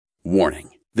Warning.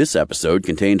 This episode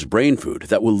contains brain food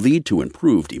that will lead to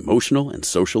improved emotional and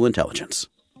social intelligence.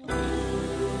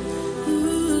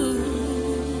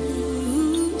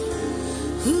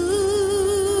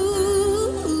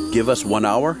 Give us 1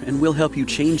 hour and we'll help you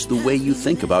change the way you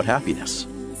think about happiness.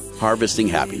 Harvesting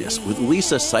Happiness with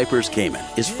Lisa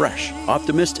Cypers-Kamen is fresh,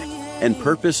 optimistic, and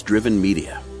purpose-driven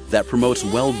media that promotes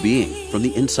well-being from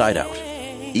the inside out.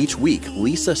 Each week,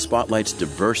 Lisa spotlights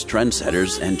diverse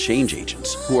trendsetters and change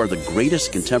agents who are the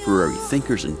greatest contemporary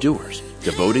thinkers and doers,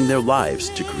 devoting their lives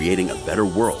to creating a better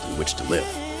world in which to live.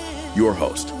 Your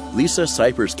host, Lisa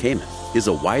Cypers-Kamen, is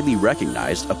a widely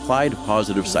recognized applied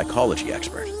positive psychology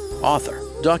expert, author,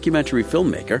 documentary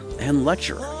filmmaker, and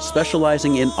lecturer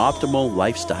specializing in optimal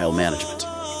lifestyle management.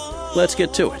 Let's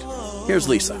get to it. Here's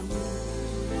Lisa.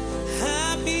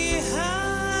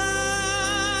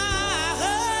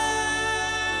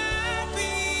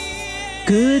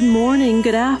 Good morning,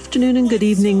 good afternoon, and good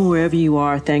evening, wherever you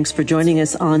are. Thanks for joining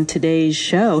us on today's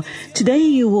show. Today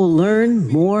you will learn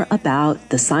more about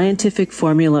the scientific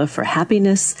formula for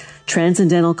happiness,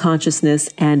 transcendental consciousness,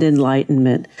 and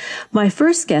enlightenment. My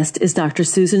first guest is Dr.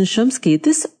 Susan Shumsky.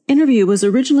 This interview was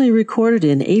originally recorded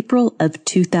in April of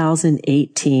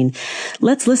 2018.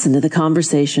 Let's listen to the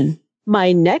conversation.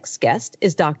 My next guest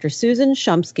is Dr. Susan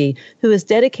Shumsky, who has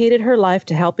dedicated her life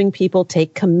to helping people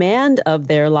take command of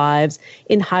their lives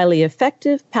in highly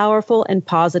effective, powerful, and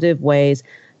positive ways.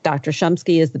 Dr.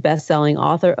 Shumsky is the best-selling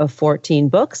author of 14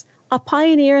 books, a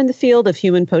pioneer in the field of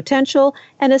human potential,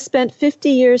 and has spent 50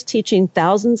 years teaching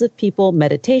thousands of people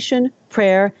meditation,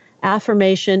 prayer,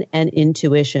 affirmation, and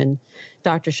intuition.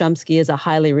 Dr. Shumsky is a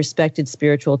highly respected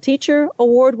spiritual teacher,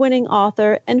 award-winning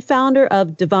author, and founder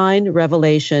of Divine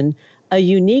Revelation, a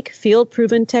unique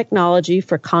field-proven technology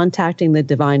for contacting the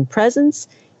divine presence,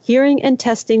 hearing and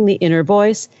testing the inner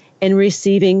voice, and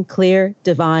receiving clear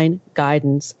divine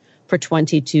guidance. For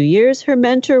 22 years, her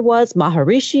mentor was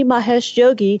Maharishi Mahesh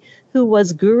Yogi, who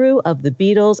was guru of the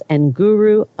Beatles and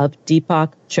guru of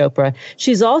Deepak Chopra.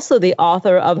 She's also the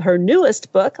author of her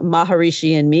newest book,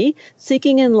 Maharishi and Me,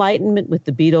 Seeking Enlightenment with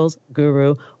the Beatles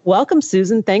Guru. Welcome,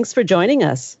 Susan. Thanks for joining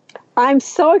us. I'm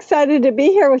so excited to be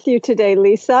here with you today,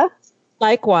 Lisa.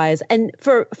 Likewise. And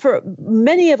for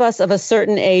many of us of a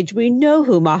certain age, we know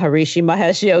who Maharishi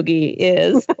Mahesh Yogi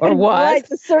is or was.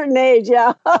 Right, a certain age,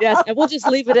 yeah. Yes, and we'll just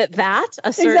leave it at that,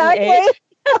 a certain age.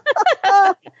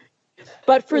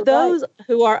 But for those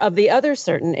who are of the other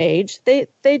certain age,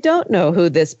 they don't know who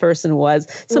this person was.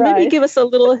 So maybe give us a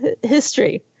little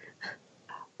history.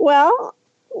 Well,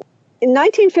 in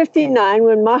 1959,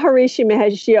 when Maharishi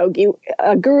Mahesh Yogi,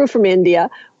 a guru from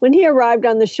India, when he arrived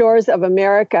on the shores of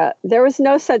America, there was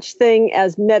no such thing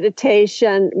as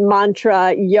meditation,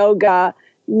 mantra, yoga.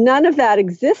 None of that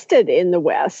existed in the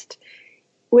West.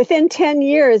 Within 10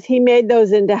 years, he made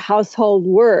those into household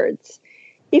words.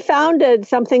 He founded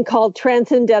something called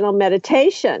Transcendental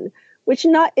Meditation, which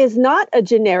is not a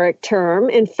generic term.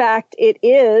 In fact, it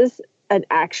is an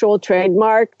actual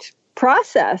trademarked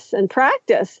process and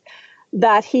practice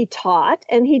that he taught.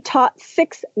 And he taught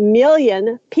 6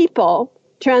 million people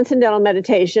Transcendental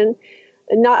Meditation,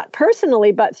 not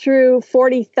personally, but through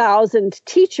 40,000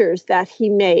 teachers that he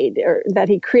made or that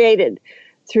he created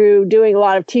through doing a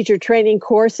lot of teacher training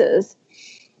courses.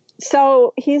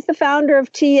 So he's the founder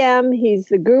of TM. He's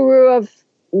the guru of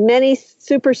many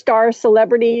superstar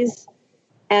celebrities.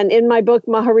 And in my book,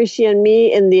 Maharishi and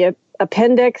Me, in the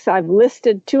appendix, I've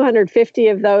listed 250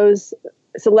 of those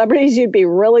celebrities. You'd be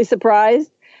really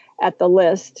surprised at the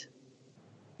list.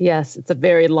 Yes, it's a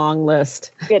very long list.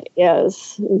 It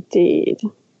is, indeed.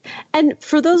 And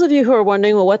for those of you who are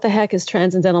wondering, well, what the heck is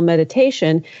Transcendental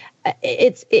Meditation?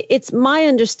 It's my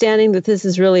understanding that this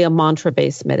is really a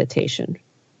mantra-based meditation.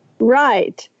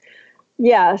 Right.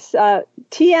 Yes.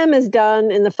 TM is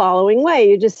done in the following way.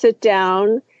 You just sit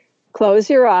down, close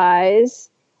your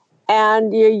eyes,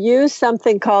 and you use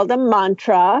something called a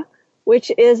mantra,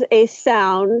 which is a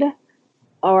sound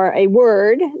or a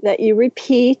word that you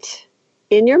repeat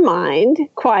in your mind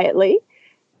quietly.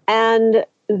 And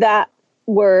that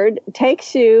word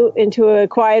takes you into a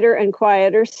quieter and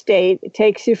quieter state. It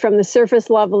takes you from the surface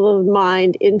level of the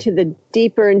mind into the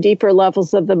deeper and deeper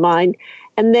levels of the mind,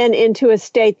 and then into a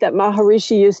state that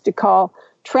Maharishi used to call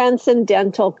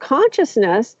transcendental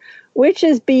consciousness, which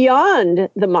is beyond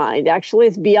the mind. Actually,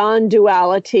 it's beyond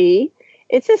duality.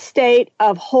 It's a state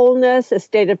of wholeness, a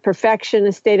state of perfection,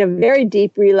 a state of very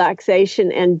deep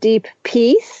relaxation and deep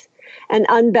peace and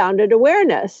unbounded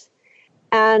awareness.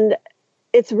 And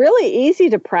it's really easy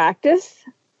to practice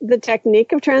the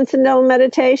technique of transcendental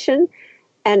meditation,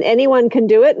 and anyone can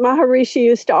do it. Maharishi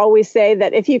used to always say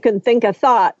that if you can think a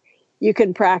thought, you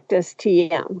can practice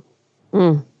TM.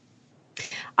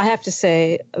 I have to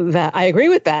say that I agree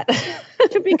with that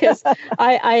because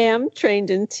I am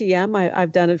trained in TM.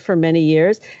 I've done it for many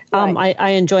years. Right. I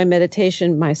enjoy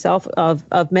meditation myself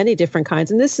of many different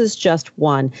kinds, and this is just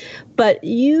one. But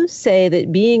you say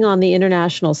that being on the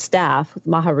international staff with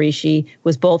Maharishi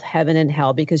was both heaven and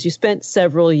hell because you spent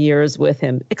several years with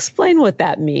him. Explain what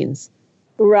that means.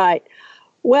 Right.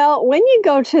 Well, when you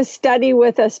go to study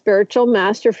with a spiritual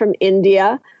master from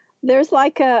India, there's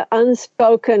like a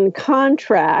unspoken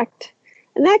contract.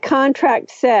 And that contract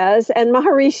says, and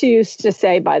Maharishi used to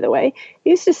say, by the way,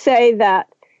 he used to say that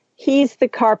he's the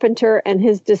carpenter and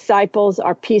his disciples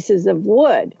are pieces of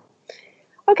wood.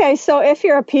 Okay, so if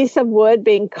you're a piece of wood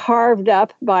being carved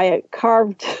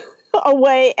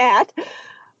away at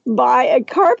by a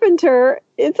carpenter,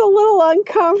 it's a little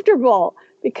uncomfortable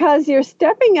because you're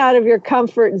stepping out of your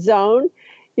comfort zone.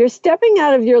 You're stepping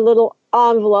out of your little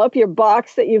envelope, your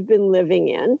box that you've been living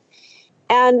in.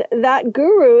 And that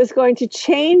guru is going to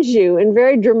change you in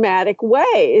very dramatic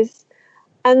ways.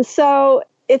 And so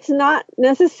it's not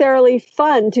necessarily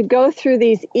fun to go through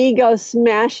these ego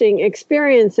smashing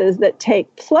experiences that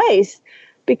take place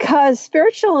because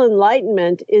spiritual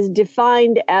enlightenment is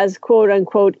defined as quote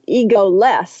unquote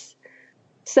ego-less.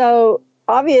 So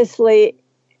obviously,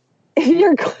 if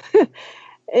you're,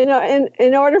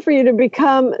 in order for you to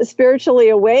become spiritually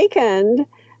awakened,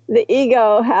 the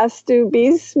ego has to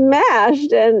be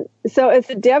smashed. And so it's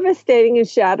a devastating and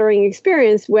shattering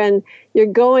experience when you're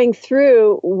going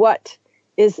through what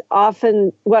I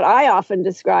often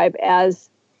describe as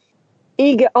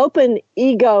open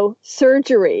ego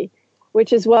surgery,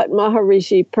 which is what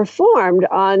Maharishi performed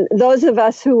on those of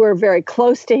us who were very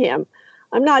close to him.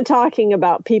 I'm not talking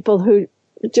about people who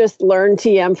just learn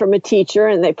TM from a teacher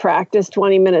and they practice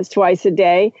 20 minutes twice a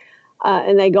day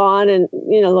and they go on and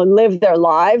live their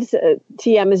lives.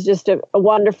 TM is just a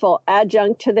wonderful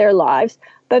adjunct to their lives.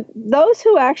 But those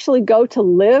who actually go to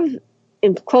live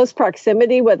in close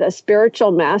proximity with a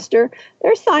spiritual master,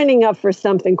 they're signing up for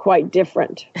something quite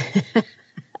different.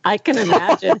 I can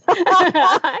imagine.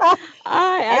 I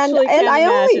actually can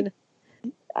imagine.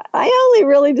 I only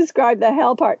really describe the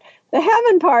hell part. The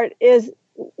heaven part is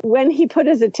when he put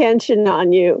his attention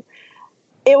on you.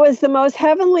 It was the most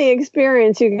heavenly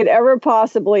experience you could ever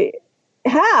possibly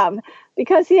have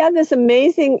because he had this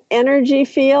amazing energy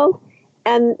field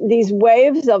and these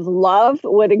waves of love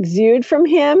would exude from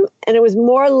him. And it was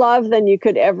more love than you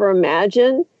could ever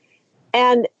imagine.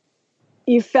 And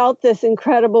you felt this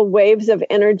incredible waves of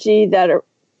energy that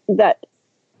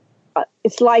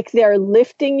it's like they're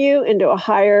lifting you into a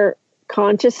higher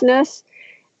consciousness.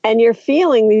 And you're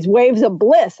feeling these waves of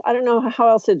bliss. I don't know how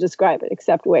else to describe it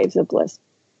except waves of bliss.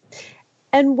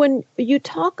 And when you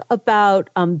talk about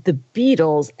the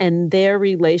Beatles and their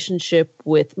relationship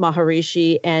with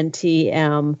Maharishi and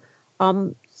TM,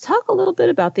 talk a little bit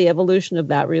about the evolution of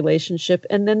that relationship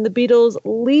and then the Beatles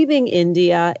leaving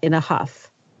India in a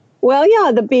huff. Well,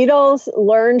 yeah, the Beatles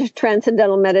learned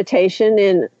Transcendental Meditation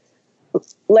in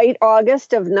late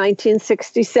August of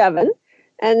 1967.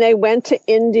 And they went to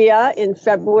India in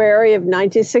February of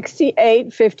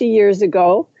 1968, 50 years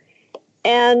ago.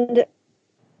 And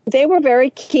they were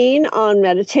very keen on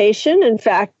meditation. In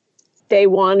fact, they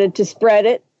wanted to spread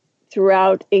it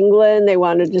throughout England. They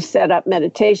wanted to set up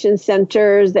meditation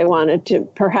centers. They wanted to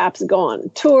perhaps go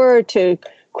on tour to,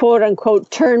 quote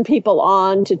unquote, turn people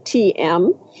on to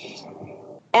TM.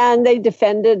 And they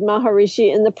defended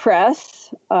Maharishi in the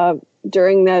press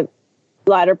during the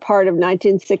latter part of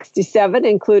 1967,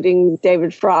 including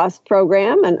David Frost's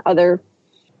program and other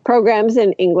programs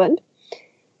in England.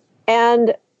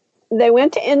 And they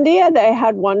went to India. They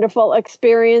had wonderful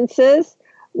experiences.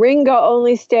 Ringo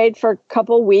only stayed for a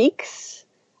couple weeks.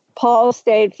 Paul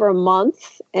stayed for a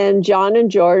month, and John and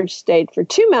George stayed for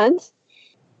 2 months.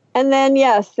 And then,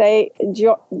 yes,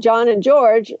 John and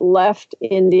George left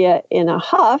India in a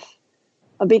huff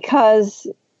because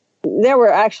there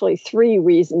were actually 3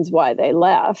 reasons why they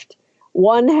left.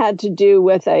 One had to do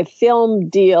with a film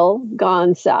deal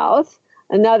gone south.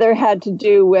 Another had to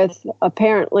do with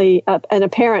apparently an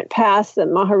apparent pass that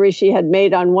Maharishi had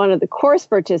made on one of the course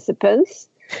participants.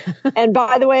 And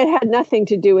by the way, it had nothing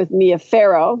to do with Mia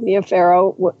Farrow. Mia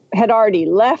Farrow had already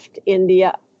left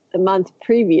India the month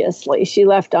previously. She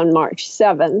left on March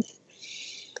 7th.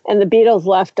 And the Beatles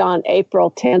left on April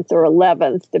 10th or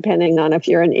 11th, depending on if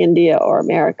you're in India or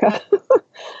America.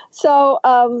 So,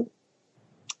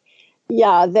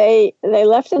 they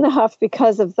left in a huff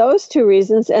because of those 2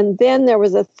 reasons. And then there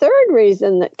was a third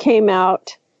reason that came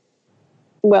out,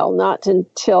 well, not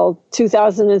until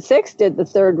 2006 did the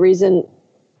third reason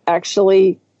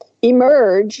actually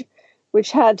emerge,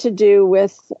 which had to do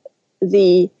with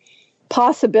the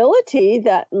possibility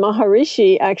that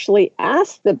Maharishi actually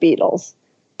asked the Beatles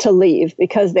to leave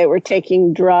because they were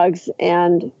taking drugs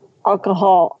and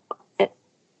alcohol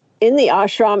in the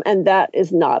ashram, and that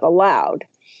is not allowed.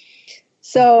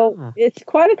 So it's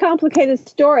quite a complicated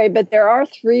story, but there are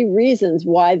 3 reasons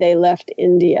why they left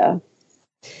India.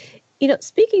 You know,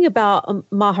 speaking about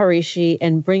Maharishi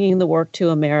and bringing the work to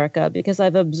America, because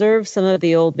I've observed some of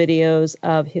the old videos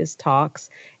of his talks,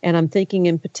 and I'm thinking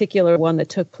in particular one that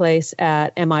took place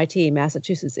at MIT,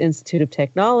 Massachusetts Institute of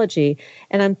Technology,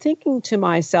 and I'm thinking to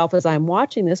myself as I'm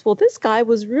watching this, well, this guy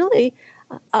was really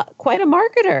quite a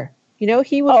marketer. You know,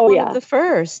 he was one of the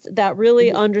first that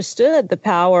really understood the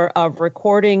power of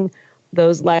recording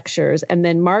those lectures and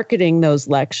then marketing those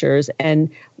lectures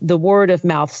and the word of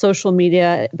mouth, social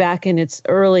media back in its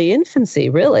early infancy,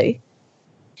 really.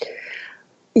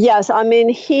 Yes, I mean,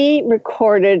 he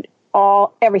recorded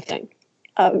everything.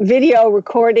 Video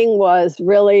recording was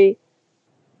really,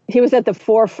 he was at the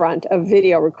forefront of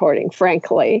video recording,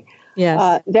 frankly.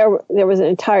 Yes. There was an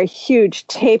entire huge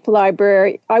tape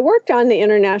library. I worked on the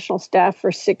international staff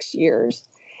for 6 years.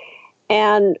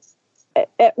 And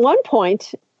at one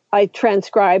point, I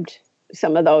transcribed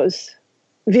some of those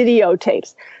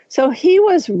videotapes. So he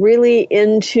was really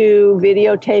into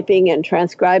videotaping and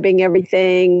transcribing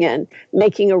everything and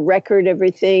making a record of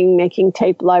everything, making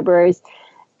tape libraries.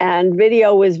 And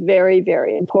video was very,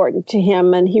 very important to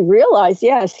him. And he realized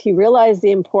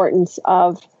the importance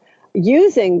of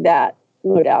using that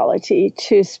modality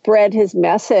to spread his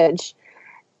message.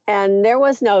 And there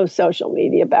was no social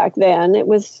media back then. It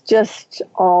was just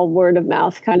all word of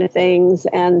mouth kind of things.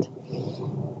 And,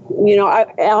 you know,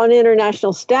 on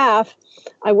international staff,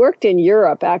 I worked in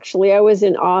Europe, actually. I was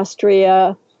in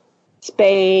Austria,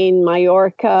 Spain,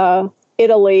 Mallorca,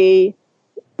 Italy,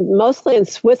 mostly in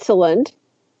Switzerland.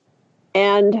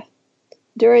 And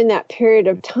during that period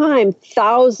of time,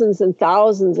 thousands and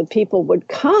thousands of people would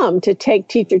come to take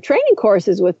teacher training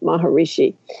courses with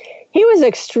Maharishi. He was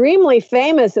extremely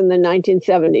famous in the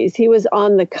 1970s. He was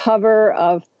on the cover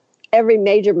of every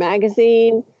major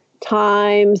magazine,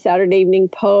 Time, Saturday Evening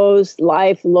Post,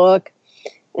 Life, Look,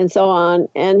 and so on.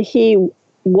 And he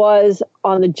was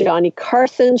on the Johnny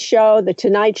Carson show, The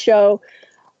Tonight Show.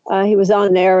 He was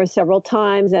on there several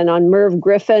times, and on Merv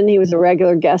Griffin. He was a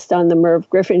regular guest on the Merv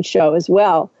Griffin show as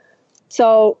well.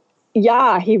 So,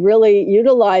 yeah, he really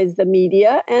utilized the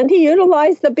media, and he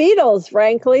utilized the Beatles,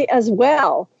 frankly, as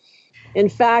well. In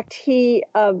fact, he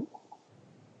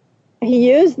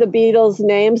used the Beatles'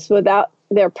 names without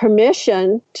their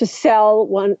permission to sell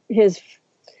one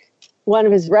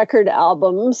of his record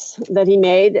albums that he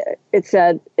made.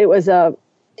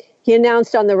 He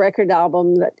announced on the record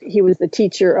album that he was the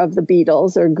teacher of the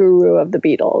Beatles or guru of the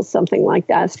Beatles, something like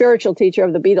that, spiritual teacher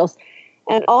of the Beatles.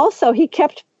 And also he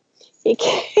kept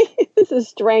this is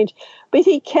strange, but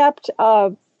he kept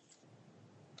telling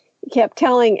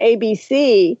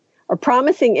ABC or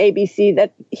promising ABC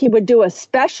that he would do a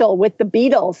special with the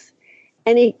Beatles.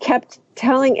 And he kept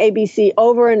telling ABC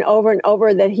over and over and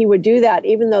over that he would do that,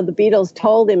 even though the Beatles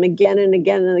told him again and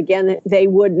again and again that they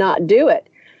would not do it.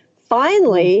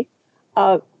 Finally,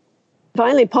 Paul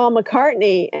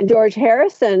McCartney and George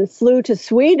Harrison flew to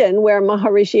Sweden, where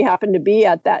Maharishi happened to be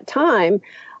at that time,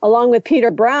 along with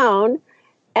Peter Brown,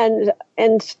 and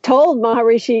told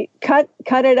Maharishi, cut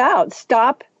it out.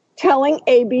 Stop telling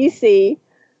ABC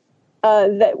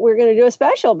that we're going to do a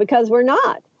special, because we're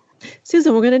not.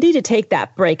 Susan, we're going to need to take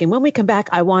that break. And when we come back,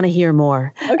 I want to hear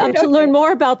more. Okay. To learn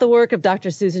more about the work of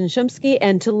Dr. Susan Shumsky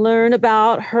and to learn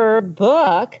about her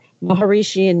book,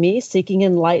 Maharishi and Me, Seeking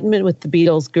Enlightenment with the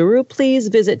Beatles Guru, please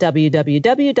visit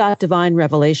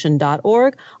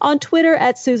www.divinerevelation.org, on Twitter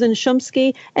at Susan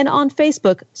Shumsky, and on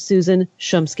Facebook, Susan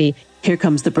Shumsky. Here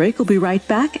comes the break. We'll be right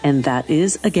back, and that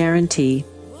is a guarantee.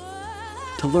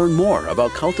 To learn more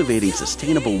about cultivating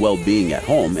sustainable well-being at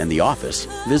home and the office,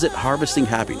 visit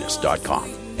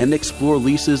harvestinghappiness.com and explore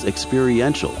Lisa's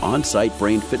experiential on-site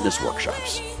brain fitness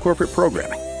workshops, corporate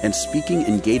programming, and speaking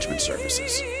engagement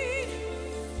services.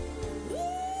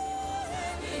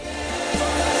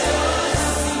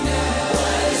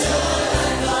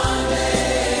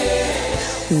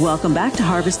 Welcome back to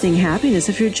Harvesting Happiness.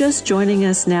 If you're just joining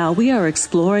us now, we are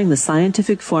exploring the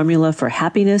scientific formula for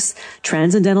happiness,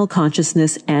 transcendental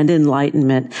consciousness, and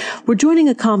enlightenment. We're joining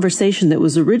a conversation that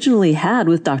was originally had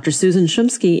with Dr. Susan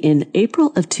Shumsky in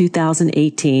April of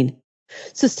 2018.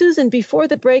 So, Susan, before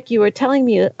the break, you were telling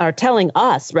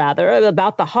us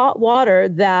about the hot water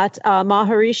that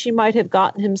Maharishi might have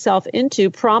gotten himself into,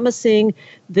 promising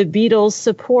the Beatles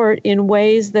support in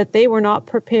ways that they were not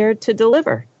prepared to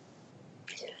deliver.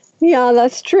 Yeah,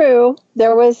 that's true.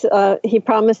 There was, he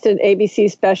promised an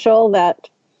ABC special that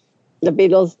the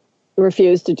Beatles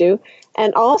refused to do.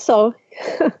 And also,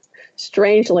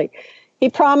 strangely, he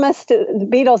promised the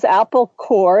Beatles Apple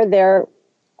Corps, their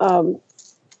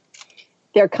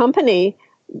company,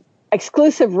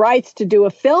 exclusive rights to do a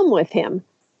film with him.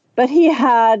 But he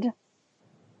had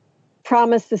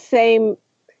promised the same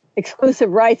exclusive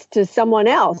rights to someone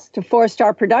else, to Four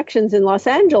Star Productions in Los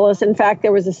Angeles. In fact,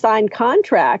 there was a signed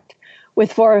contract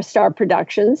with Four Star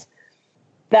Productions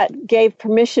that gave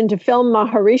permission to film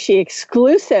Maharishi,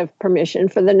 exclusive permission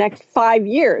for the next 5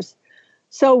 years.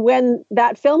 So when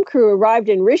that film crew arrived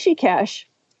in Rishikesh,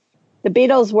 the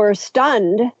Beatles were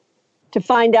stunned to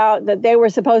find out that they were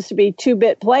supposed to be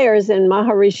 2-bit players in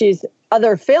Maharishi's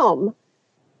other film.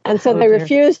 And so they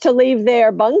refused to leave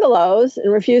their bungalows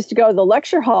and refused to go to the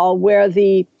lecture hall where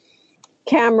the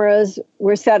cameras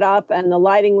were set up and the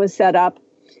lighting was set up.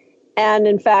 And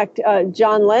in fact,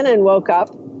 John Lennon woke up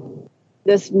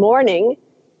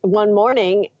one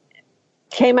morning,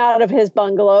 came out of his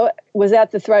bungalow, was at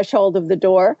the threshold of the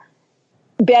door,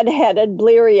 bedheaded,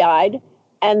 bleary-eyed,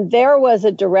 and there was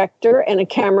a director and a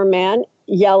cameraman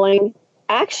yelling,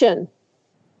 "Action!"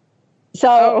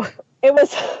 So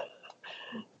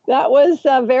that was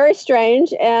very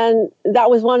strange, and that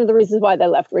was one of the reasons why they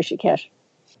left Rishikesh.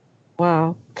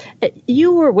 Wow.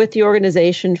 You were with the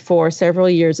organization for several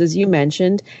years, as you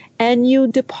mentioned, and you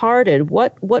departed.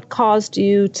 What caused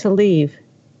you to leave?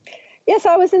 Yes,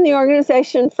 I was in the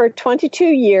organization for 22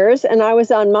 years, and I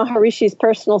was on Maharishi's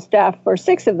personal staff for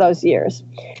 6 of those years.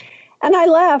 And I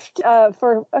left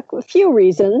for a few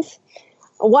reasons.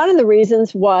 One of the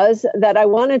reasons was that I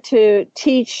wanted to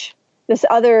teach this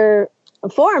other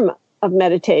form of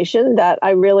meditation that I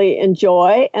really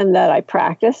enjoy and that I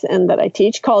practice and that I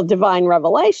teach, called divine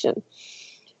revelation.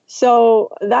 So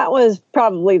that was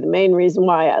probably the main reason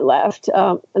why I left.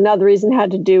 Another reason had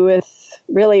to do with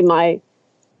really my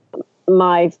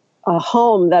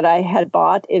home that I had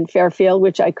bought in Fairfield,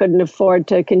 which I couldn't afford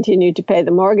to continue to pay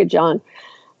the mortgage on.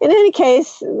 In any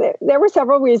case, there were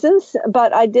several reasons,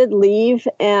 but I did leave,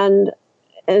 and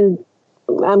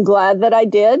I'm glad that I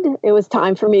did. It was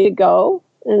time for me to go,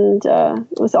 and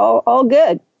it was all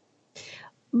good.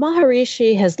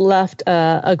 Maharishi has left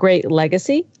a great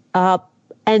legacy,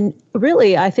 and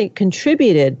really, I think,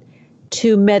 contributed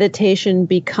to meditation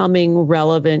becoming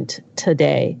relevant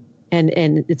today and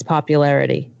its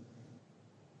popularity.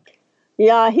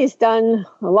 Yeah, he's done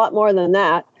a lot more than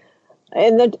that.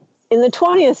 In the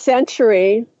 20th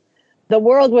century, the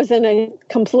world was in a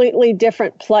completely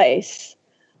different place.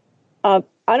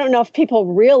 I don't know if people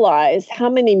realize how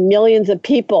many millions of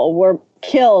people were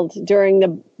killed during the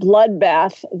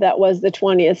bloodbath that was the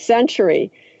 20th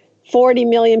century. 40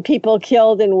 million people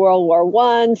killed in World War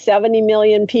I, 70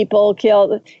 million people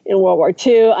killed in World War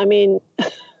II. I mean,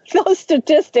 those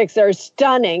statistics are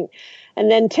stunning.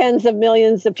 And then tens of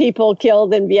millions of people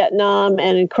killed in Vietnam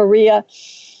and in Korea.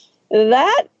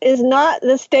 That is not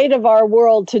the state of our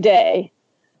world today.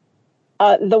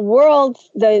 The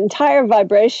entire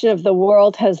vibration of the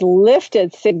world has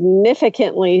lifted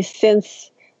significantly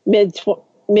since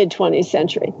mid-20th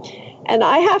century. And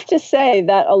I have to say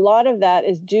that a lot of that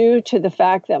is due to the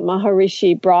fact that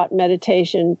Maharishi brought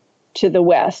meditation to the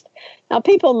West. Now,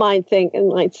 people might think and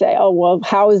might say, oh, well,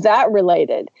 how is that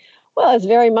related? Well, it's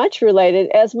very much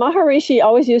related. As Maharishi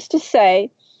always used to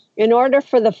say, in order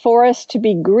for the forest to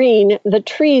be green, the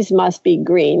trees must be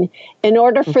green. In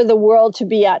order for the world to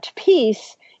be at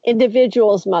peace,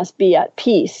 individuals must be at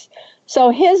peace. So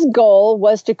his goal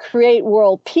was to create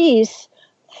world peace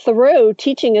through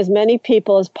teaching as many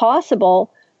people as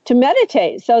possible to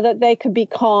meditate so that they could be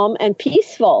calm and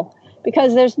peaceful,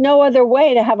 because there's no other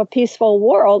way to have a peaceful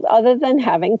world other than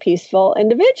having peaceful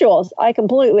individuals. I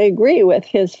completely agree with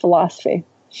his philosophy.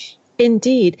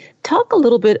 Indeed. Talk a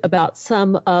little bit about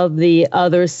some of the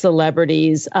other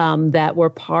celebrities that were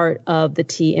part of the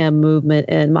TM movement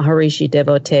and Maharishi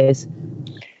devotees.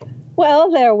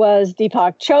 Well, there was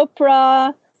Deepak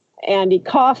Chopra, Andy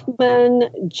Kaufman,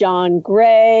 John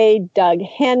Gray, Doug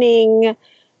Henning,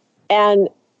 and,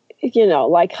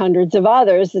 like hundreds of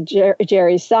others,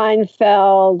 Jerry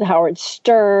Seinfeld, Howard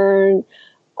Stern,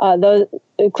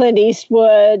 Clint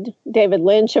Eastwood, David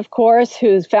Lynch, of course,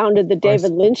 who's founded the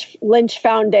David Lynch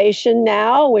Foundation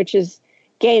now, which is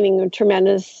gaining a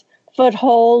tremendous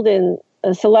foothold in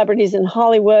celebrities in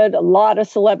Hollywood. A lot of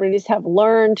celebrities have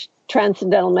learned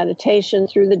Transcendental Meditation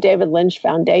through the David Lynch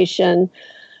Foundation.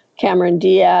 Cameron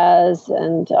Diaz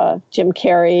and Jim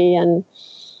Carrey and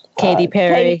Katy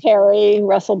Perry,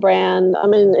 Russell Brand. I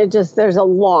mean, there's a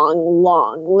long,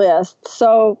 long list.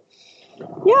 So,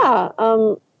 yeah,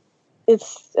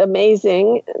 it's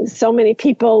amazing. So many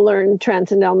people learn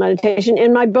Transcendental Meditation.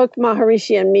 In my book,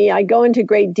 Maharishi and Me, I go into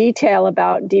great detail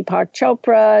about Deepak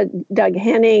Chopra, Doug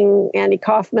Henning, Andy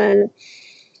Kaufman,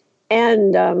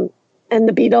 and the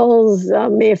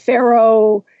Beatles, Mia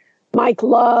Farrow, Mike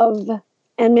Love,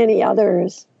 and many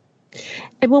others.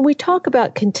 And when we talk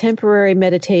about contemporary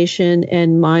meditation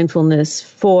and mindfulness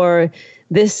for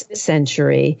this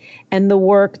century and the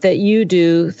work that you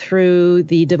do through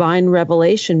the Divine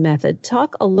Revelation method,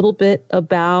 talk a little bit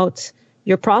about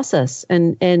your process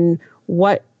and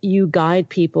what you guide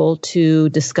people to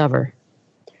discover.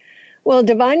 Well,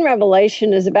 Divine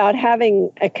Revelation is about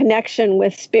having a connection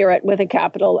with Spirit with a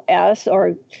capital S,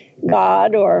 or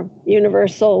God, or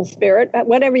Universal Spirit,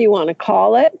 whatever you want to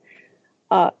call it.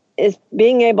 Is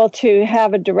being able to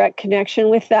have a direct connection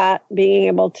with that, being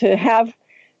able to have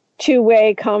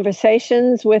two-way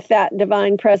conversations with that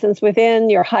divine presence within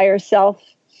your higher self,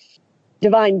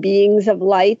 divine beings of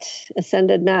light,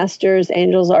 ascended masters,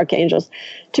 angels, archangels,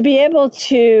 to be able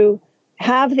to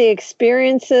have the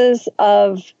experiences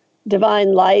of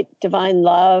divine light, divine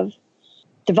love,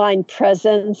 divine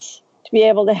presence, to be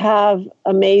able to have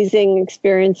amazing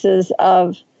experiences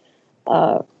of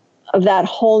that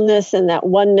wholeness and that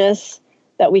oneness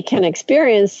that we can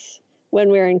experience when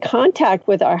we're in contact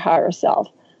with our higher self,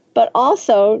 but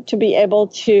also to be able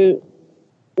to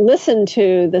listen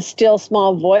to the still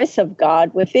small voice of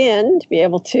God within, to be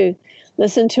able to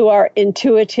listen to our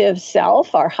intuitive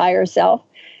self, our higher self,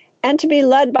 and to be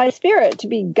led by Spirit, to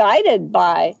be guided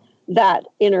by that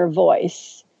inner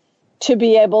voice, to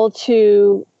be able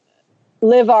to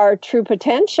live our true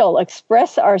potential,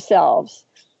 express ourselves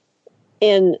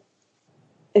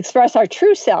express our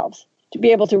true selves, to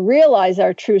be able to realize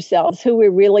our true selves, who we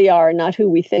really are, not who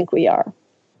we think we are.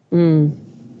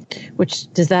 Which,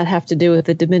 does that have to do with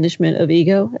the diminishment of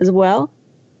ego as well?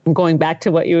 I'm going back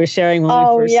to what you were sharing when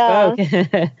we first spoke.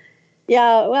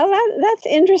 Yeah, well, that's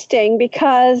interesting,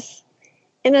 because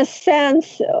in a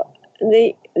sense,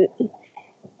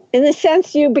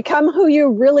 you become who you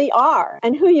really are,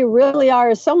 and who you really are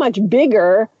is so much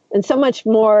bigger and so much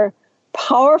more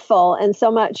powerful and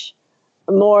so much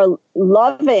more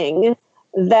loving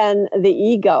than the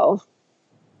ego.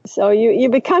 So you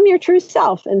become your true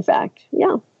self, in fact.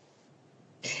 Yeah.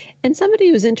 And somebody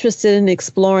who's interested in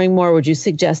exploring more, would you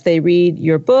suggest they read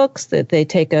your books, that they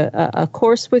take a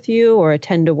course with you or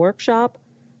attend a workshop?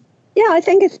 Yeah, I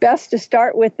think it's best to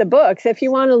start with the books. If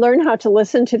you want to learn how to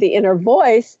listen to the inner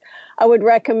voice, I would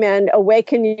recommend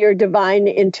Awaken Your Divine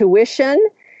Intuition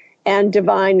and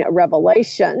Divine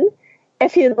Revelation.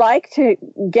 If you'd like to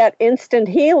get instant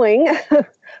healing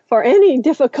for any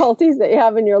difficulties that you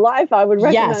have in your life, I would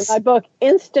recommend my book,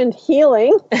 Instant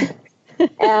Healing.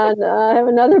 And I have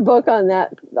another book on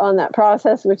that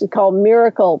process, which is called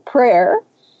Miracle Prayer.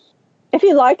 If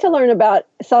you'd like to learn about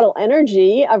subtle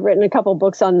energy, I've written a couple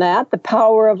books on that, The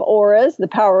Power of Auras, The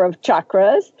Power of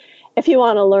Chakras. If you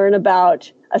want to learn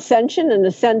about Ascension and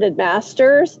Ascended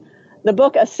Masters, the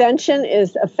book Ascension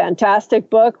is a fantastic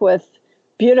book with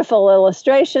beautiful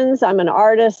illustrations. I'm an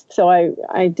artist, so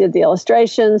I did the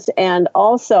illustrations, and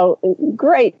also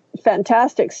great,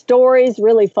 fantastic stories,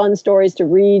 really fun stories to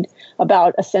read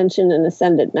about Ascension and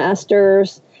Ascended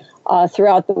Masters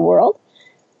throughout the world.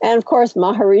 And of course,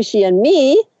 Maharishi and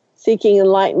Me, Seeking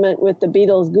Enlightenment with the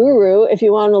Beatles Guru. If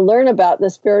you want to learn about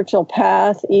the spiritual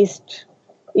path,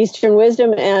 Eastern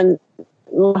wisdom, and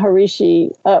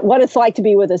Maharishi, what it's like to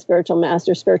be with a spiritual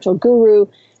master, spiritual guru,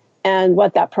 and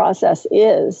what that process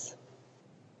is.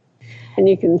 And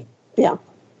you can, yeah.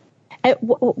 And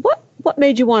what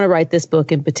made you want to write this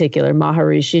book in particular,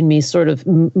 Maharishi and Me, sort of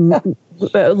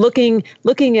looking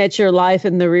at your life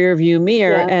in the rearview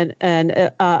mirror, and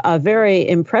a very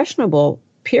impressionable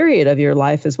period of your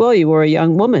life as well. You were a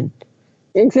young woman.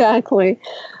 Exactly.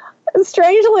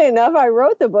 Strangely enough, I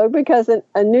wrote the book because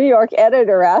a New York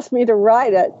editor asked me to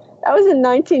write it. That was in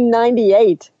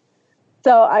 1998.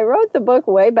 So I wrote the book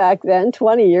way back then,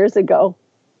 20 years ago.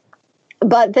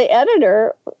 But the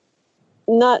editor,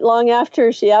 not long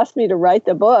after she asked me to write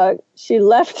the book, she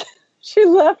left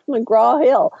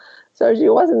McGraw-Hill. So she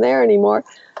wasn't there anymore.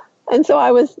 And so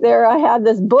I was there. I had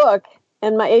this book,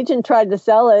 and my agent tried to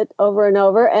sell it over and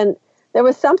over. And there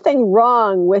was something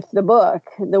wrong with the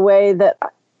book, the way that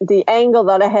the angle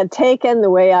that I had taken, the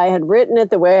way I had written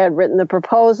it, the way I had written the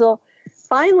proposal.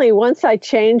 Finally, once I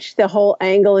changed the whole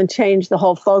angle and changed the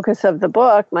whole focus of the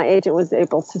book, my agent was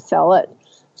able to sell it.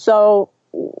 So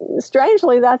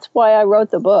strangely, that's why I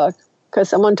wrote the book, because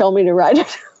someone told me to write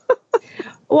it.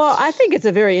 Well, I think it's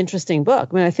a very interesting book.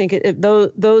 I mean, I think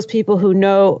those people who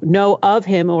know of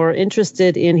him or are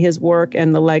interested in his work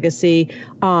and the legacy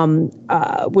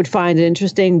would find it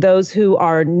interesting. Those who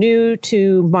are new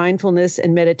to mindfulness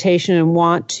and meditation and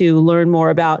want to learn more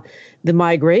about the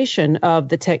migration of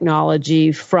the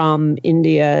technology from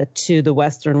India to the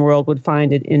Western world would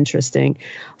find it interesting.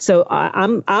 So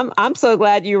I'm so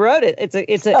glad you wrote it. It's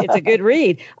a good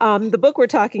read. The book we're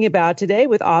talking about today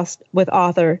with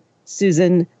author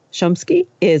Susan Shumsky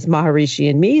is Maharishi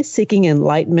and Me, Seeking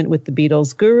Enlightenment with the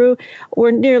Beatles Guru.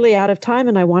 We're nearly out of time,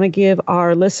 and I want to give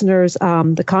our listeners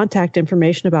the contact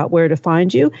information about where to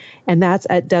find you, and that's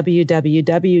at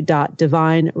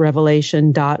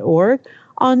www.divinerevelation.org,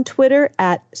 on Twitter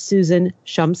at Susan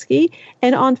Shumsky,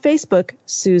 and on Facebook,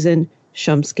 Susan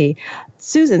Shumsky.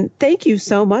 Susan, thank you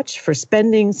so much for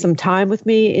spending some time with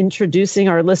me, introducing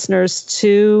our listeners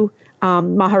to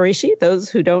Maharishi, those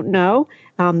who don't know,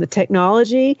 the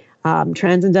technology,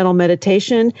 transcendental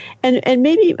meditation, and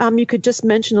maybe you could just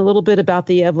mention a little bit about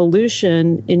the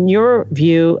evolution, in your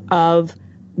view, of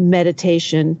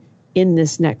meditation in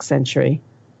this next century.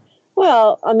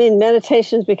 Well, I mean,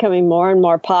 meditation is becoming more and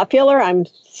more popular. I'm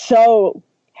so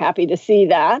happy to see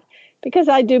that, because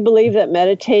I do believe that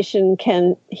meditation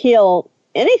can heal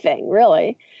anything,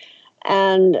 really,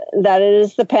 and that it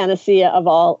is the panacea of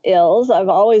all ills. I've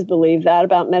always believed that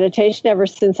about meditation ever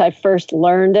since I first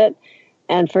learned it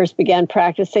and first began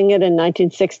practicing it in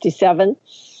 1967.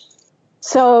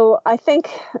 So I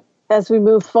think as we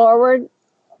move forward,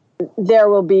 there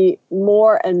will be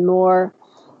more and more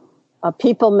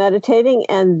people meditating,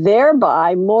 and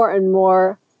thereby more and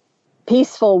more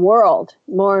peaceful world,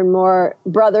 more and more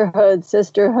brotherhood,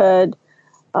 sisterhood,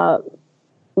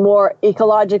 more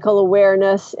ecological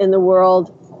awareness in the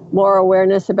world, more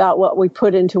awareness about what we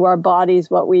put into our bodies,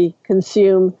 what we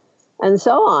consume, and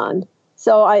so on.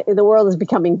 So the world is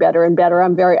becoming better and better.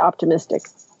 I'm very optimistic.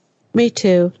 Me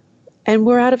too. And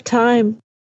we're out of time.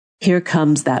 Here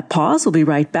comes that pause. We'll be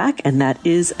right back, and that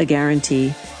is a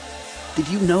guarantee. Did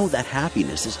you know that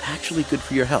happiness is actually good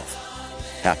for your health?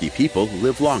 Happy people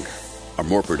live longer, are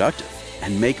more productive,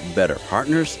 and make better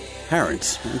partners,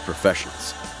 parents, and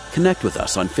professionals. Connect with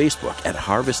us on Facebook at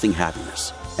Harvesting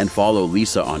Happiness, and follow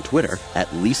Lisa on Twitter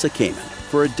at Lisa Kamen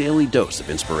for a daily dose of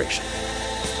inspiration.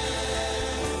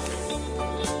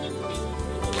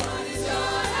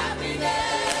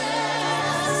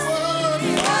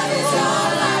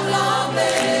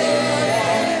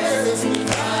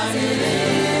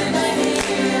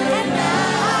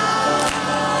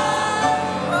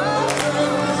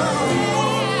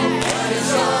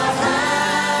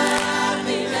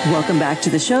 Welcome back to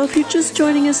the show. If you're just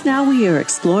joining us now, we are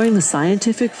exploring the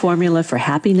scientific formula for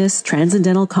happiness,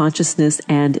 transcendental consciousness,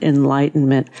 and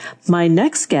enlightenment. My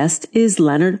next guest is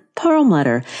Leonard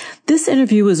Perlmutter. This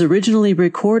interview was originally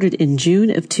recorded in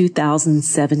June of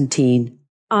 2017.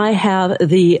 I have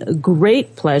the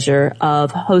great pleasure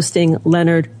of hosting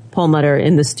Leonard Perlmutter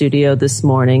in the studio this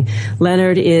morning.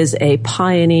 Leonard is a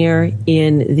pioneer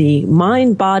in the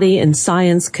mind, body, and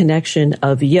science connection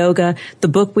of yoga. The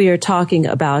book we are talking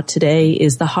about today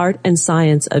is The Heart and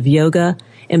Science of Yoga,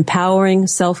 Empowering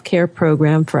Self-Care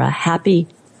Program for a Happy,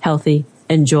 Healthy,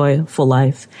 and Joyful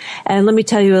Life. And let me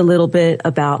tell you a little bit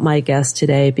about my guest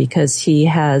today, because he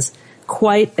has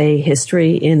quite a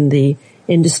history in the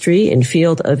industry and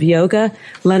field of yoga.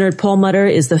 Leonard Perlmutter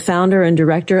is the founder and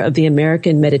director of the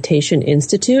American Meditation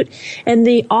Institute and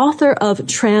the author of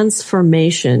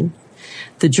Transformation,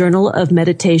 the Journal of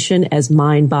Meditation as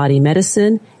Mind-Body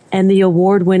Medicine, and the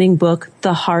award-winning book,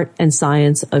 The Heart and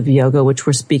Science of Yoga, which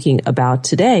we're speaking about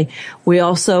today. We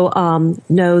also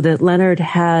know that Leonard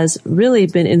has really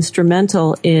been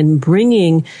instrumental in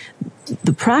bringing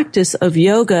the practice of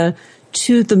yoga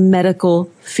to the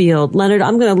medical field. Leonard,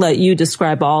 I'm going to let you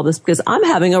describe all this, because I'm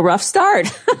having a rough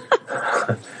start.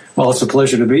 Well, it's a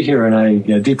pleasure to be here, and I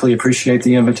deeply appreciate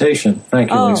the invitation. Thank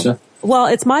you, Lisa. Well,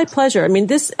 it's my pleasure. I mean,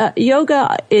 this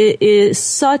yoga is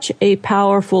such a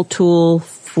powerful tool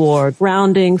for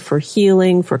grounding, for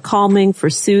healing, for calming, for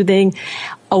soothing,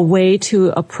 a way to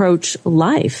approach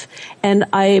life. And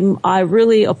I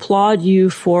really applaud you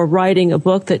for writing a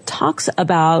book that talks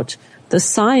about the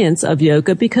science of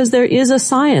yoga, because there is a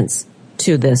science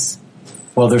to this.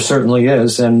 Well, there certainly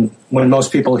is. And when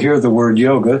most people hear the word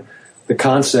yoga, the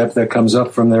concept that comes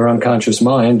up from their unconscious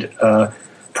mind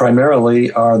primarily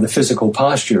are the physical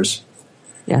postures.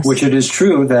 Yes. Which it is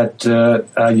true that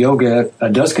yoga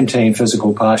does contain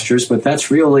physical postures, but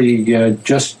that's really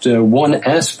just one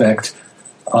aspect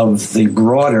of the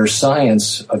broader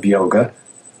science of yoga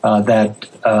that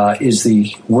is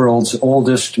the world's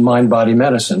oldest mind-body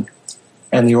medicine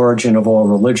and the origin of all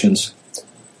religions.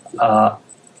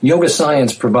 yoga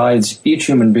science provides each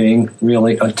human being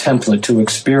really a template to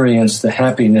experience the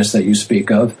happiness that you speak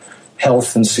of,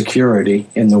 health and security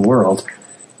in the world,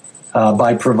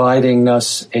 by providing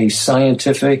us a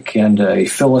scientific and a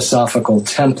philosophical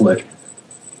template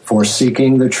for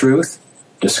seeking the truth,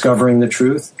 discovering the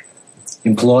truth,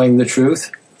 employing the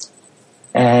truth,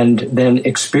 and then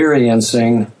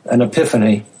experiencing an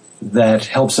epiphany that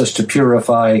helps us to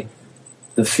purify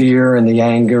the fear and the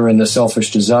anger and the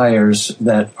selfish desires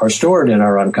that are stored in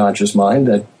our unconscious mind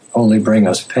that only bring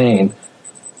us pain.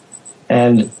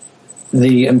 And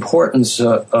the importance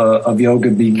of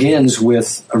yoga begins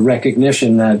with a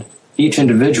recognition that each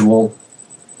individual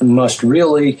must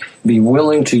really be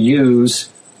willing to use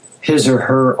his or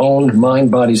her own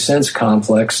mind-body-sense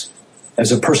complex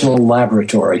as a personal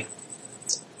laboratory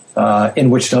in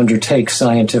which to undertake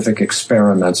scientific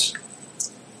experiments.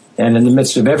 And in the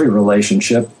midst of every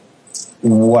relationship,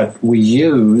 what we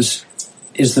use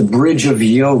is the bridge of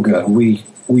yoga. We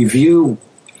view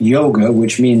yoga,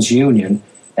 which means union,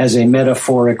 as a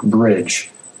metaphoric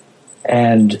bridge.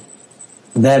 And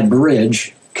that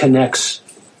bridge connects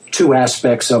two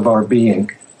aspects of our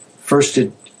being. First,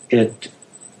 it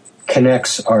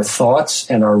connects our thoughts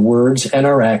and our words and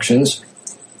our actions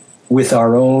with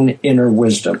our own inner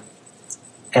wisdom.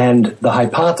 And the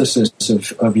hypothesis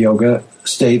of yoga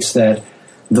states that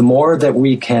the more that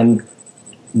we can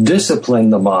discipline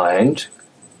the mind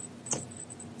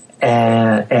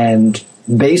and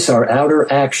base our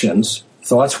outer actions,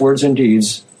 thoughts, words, and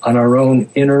deeds, on our own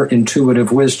inner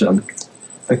intuitive wisdom,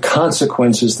 the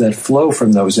consequences that flow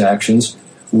from those actions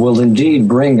will indeed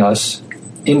bring us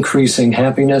increasing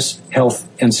happiness, health,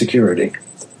 and security.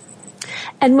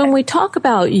 And when we talk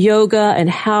about yoga and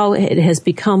how it has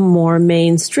become more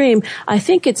mainstream, I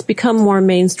think it's become more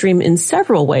mainstream in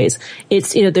several ways.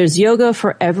 It's, there's yoga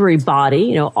for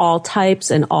everybody, all types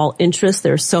and all interests.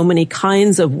 There are so many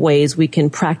kinds of ways we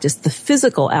can practice the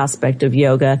physical aspect of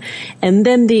yoga. And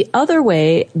then the other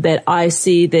way that I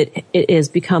see that it has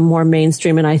become more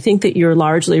mainstream, and I think that you're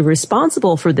largely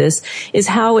responsible for this, is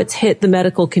how it's hit the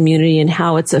medical community and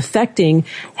how it's affecting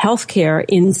healthcare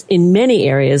in many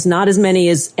areas, not as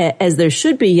many as there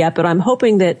should be yet, but I'm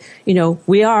hoping that,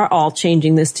 we are all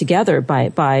changing this together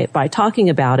by talking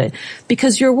about it,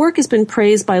 because your work has been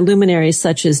praised by luminaries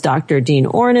such as Dr. Dean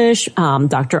Ornish,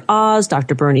 Dr. Oz,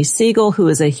 Dr. Bernie Siegel, who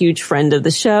is a huge friend of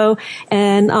the show,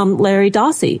 and Larry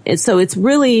Dossey. And so it's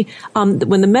really,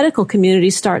 when the medical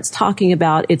community starts talking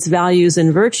about its values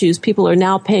and virtues, people are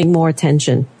now paying more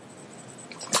attention.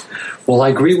 Well, I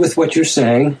agree with what you're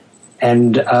saying.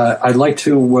 And I'd like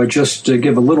to just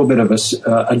give a little bit of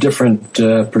a different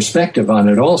perspective on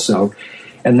it also.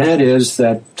 And that is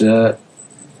that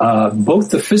both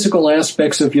the physical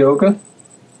aspects of yoga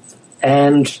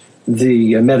and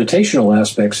the meditational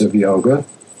aspects of yoga,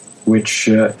 which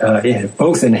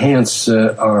both enhance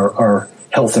our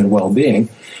health and well-being,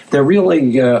 they're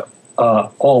really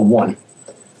all one.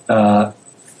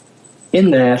 In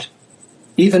that,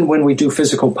 even when we do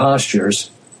physical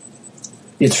postures,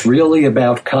 it's really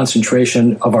about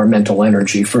concentration of our mental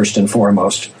energy, first and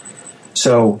foremost.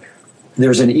 So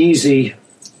there's an easy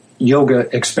yoga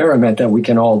experiment that we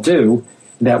can all do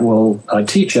that will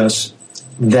teach us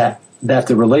that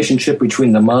the relationship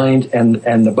between the mind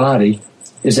and the body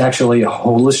is actually a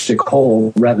holistic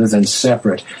whole rather than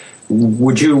separate.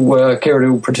 Would you care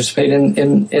to participate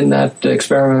in that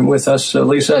experiment with us,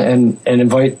 Lisa, and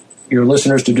invite your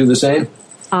listeners to do the same?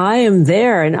 I am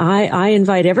there, and I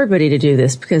invite everybody to do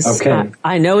this because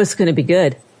I know it's going to be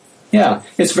good. Yeah,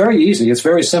 it's very easy. It's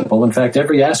very simple. In fact,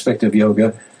 every aspect of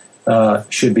yoga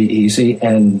should be easy,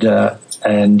 and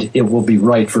it will be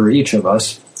right for each of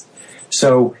us.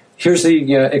 So here's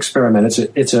the experiment.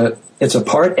 It's a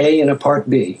part A and a part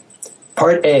B.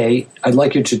 Part A, I'd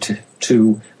like you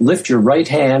to lift your right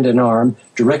hand and arm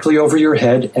directly over your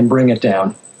head and bring it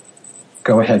down.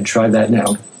 Go ahead, try that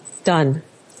now. Done.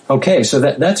 Okay, so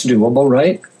that's doable,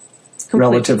 right? Complete.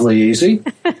 Relatively easy.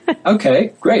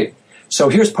 Okay, great. So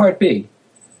here's part B.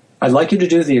 I'd like you to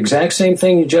do the exact same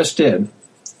thing you just did.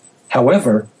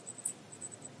 However,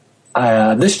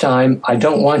 this time I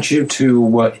don't want you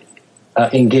to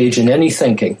engage in any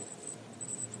thinking.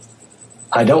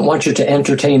 I don't want you to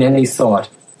entertain any thought.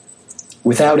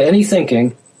 Without any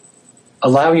thinking,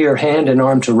 allow your hand and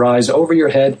arm to rise over your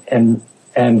head and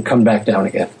come back down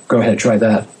again. Go ahead, try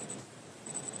that.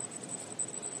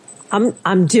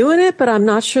 I'm doing it, but I'm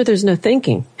not sure there's no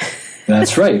thinking.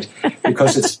 That's right,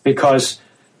 because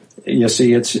you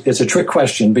see, it's a trick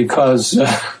question because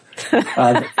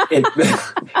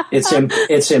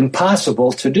it's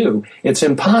impossible to do. It's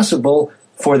impossible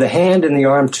for the hand and the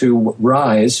arm to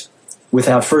rise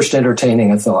without first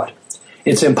entertaining a thought.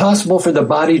 It's impossible for the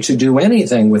body to do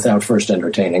anything without first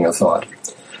entertaining a thought.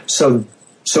 So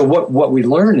what we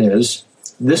learn is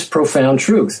this profound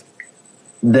truth,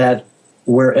 that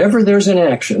wherever there's an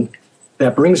action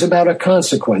that brings about a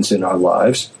consequence in our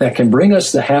lives, that can bring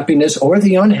us the happiness or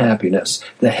the unhappiness,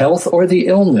 the health or the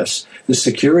illness, the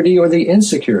security or the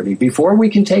insecurity, before we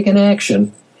can take an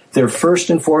action, there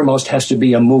first and foremost has to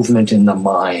be a movement in the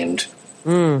mind.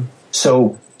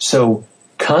 So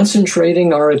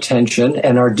concentrating our attention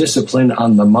and our discipline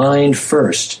on the mind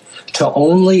first, to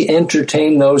only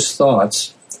entertain those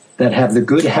thoughts that have the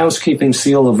good housekeeping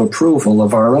seal of approval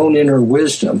of our own inner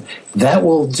wisdom, that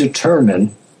will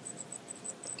determine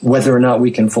whether or not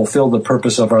we can fulfill the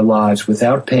purpose of our lives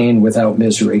without pain, without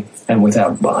misery, and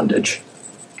without bondage.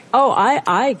 Oh,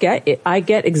 I get it. I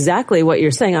get exactly what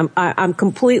you're saying. I'm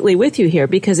completely with you here,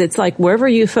 because it's like wherever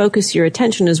you focus your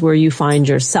attention is where you find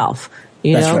yourself.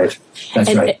 That's right.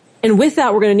 That's right. And with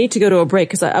that, we're going to need to go to a break,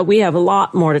 because we have a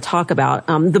lot more to talk about.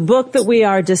 The book that we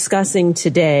are discussing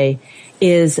today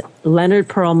is Leonard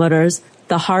Perlmutter's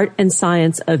The Heart and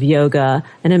Science of Yoga,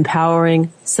 an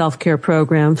empowering self-care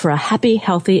program for a happy,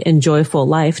 healthy, and joyful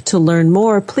life. To learn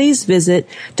more, please visit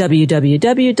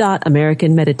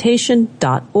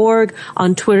www.americanmeditation.org.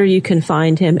 On Twitter, you can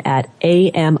find him at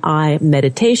AMI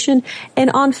Meditation, and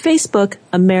on Facebook,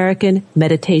 American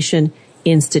Meditation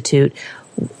Institute.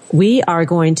 We are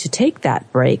going to take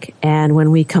that break, and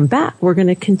when we come back, we're going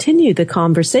to continue the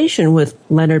conversation with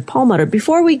Leonard Perlmutter.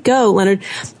 Before we go, Leonard,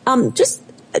 just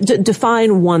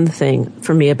define one thing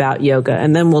for me about yoga,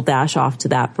 and then we'll dash off to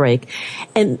that break.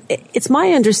 And it's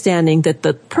my understanding that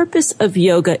the purpose of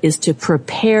yoga is to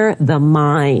prepare the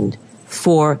mind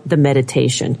for the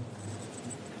meditation.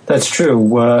 That's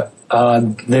true.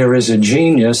 There is a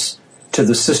genius to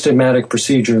the systematic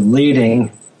procedure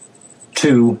leading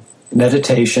to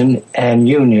meditation and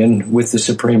union with the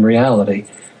Supreme Reality.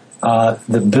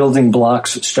 The building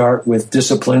blocks start with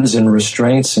disciplines and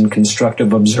restraints and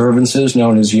constructive observances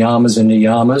known as yamas and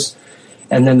niyamas.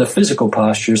 And then the physical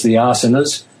postures, the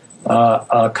asanas,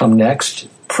 come next.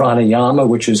 Pranayama,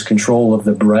 which is control of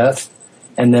the breath.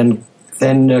 And then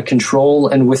control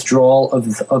and withdrawal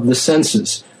of the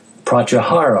senses,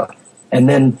 pratyahara. And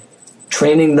then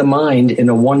training the mind in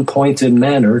a one-pointed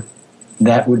manner.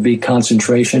 That would be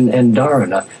concentration and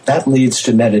dharana. That leads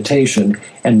to meditation,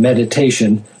 and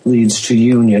meditation leads to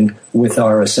union with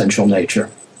our essential nature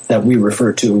that we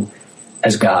refer to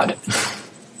as God.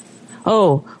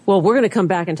 Oh, well, we're going to come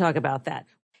back and talk about that.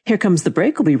 Here comes the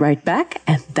break. We'll be right back,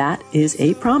 and that is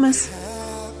a promise.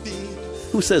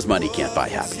 Who says money can't buy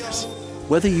happiness?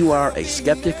 Whether you are a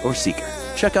skeptic or seeker,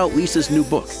 check out Lisa's new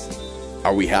book.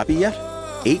 Are we happy yet?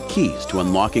 8 Keys to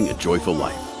Unlocking a Joyful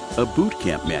Life. A boot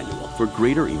camp manual for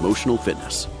greater emotional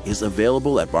fitness is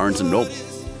available at Barnes & Noble,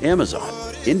 Amazon,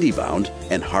 IndieBound,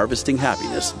 and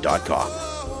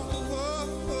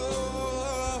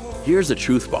HarvestingHappiness.com. Here's a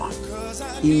truth bomb.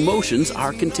 Emotions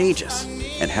are contagious,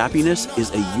 and happiness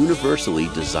is a universally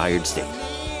desired state.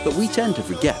 But we tend to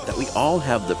forget that we all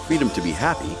have the freedom to be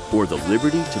happy or the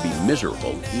liberty to be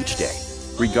miserable each day,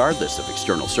 regardless of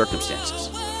external circumstances.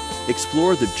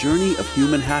 Explore the journey of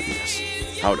human happiness,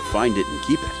 how to find it and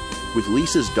keep it, with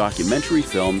Lisa's documentary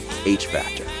film, H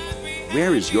Factor.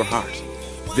 Where is your heart?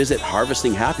 Visit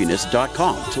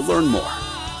HarvestingHappiness.com to learn more.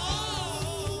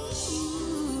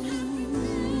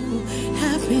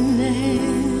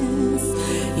 Happiness,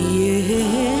 yeah.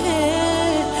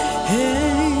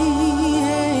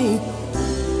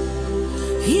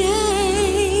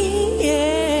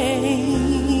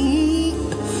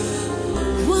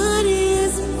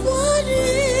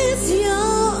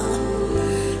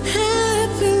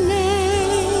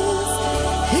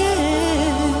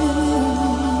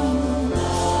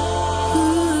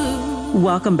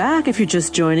 Welcome back. If you're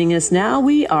just joining us now,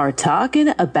 we are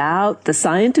talking about the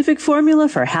scientific formula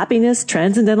for happiness,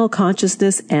 transcendental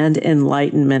consciousness, and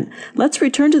enlightenment. Let's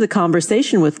return to the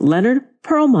conversation with Leonard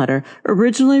Perlmutter,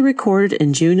 originally recorded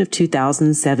in June of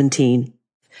 2017.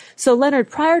 So, Leonard,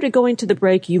 prior to going to the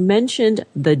break, you mentioned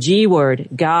the G word,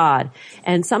 God.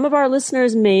 And some of our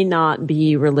listeners may not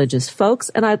be religious folks,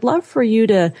 and I'd love for you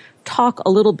to talk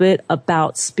a little bit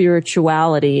about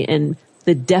spirituality and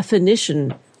the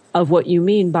definition of what you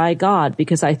mean by God,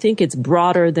 because I think it's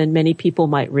broader than many people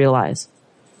might realize.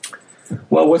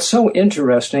 Well, what's so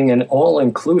interesting and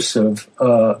all-inclusive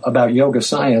about yoga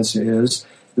science is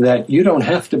that you don't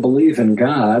have to believe in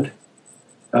God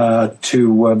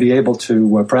to be able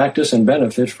to practice and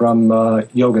benefit from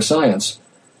yoga science.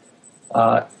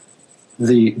 The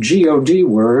God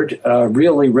word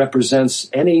really represents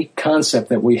any concept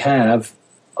that we have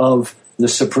of the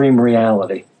supreme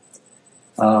reality.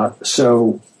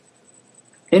 So,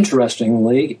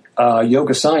 interestingly,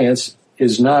 yoga science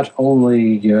is not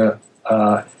only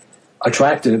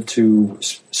attractive to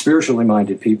spiritually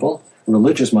minded people,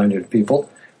 religious minded people,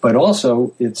 but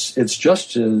also it's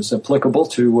just as applicable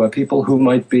to people who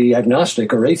might be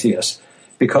agnostic or atheists,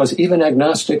 because even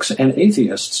agnostics and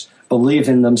atheists believe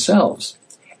in themselves.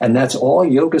 And that's all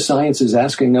yoga science is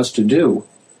asking us to do,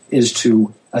 is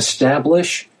to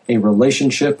establish a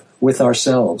relationship with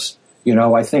ourselves. You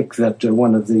know, I think that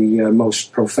one of the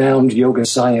most profound yoga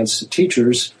science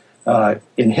teachers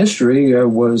in history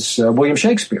was William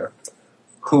Shakespeare,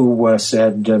 who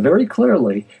said very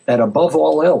clearly that above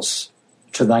all else,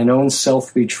 to thine own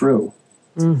self be true.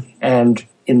 And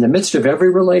in the midst of every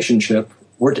relationship,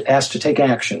 we're asked to take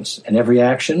actions. And every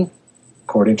action,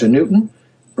 according to Newton,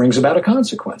 brings about a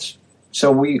consequence.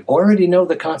 So we already know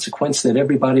the consequence that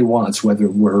everybody wants, whether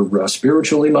we're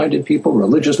spiritually minded people,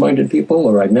 religious minded people,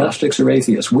 or agnostics or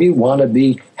atheists. We want to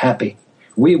be happy.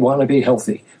 We want to be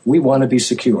healthy. We want to be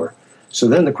secure. So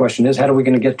then the question is, how are we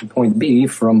going to get to point B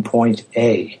from point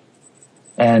A?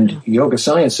 And yoga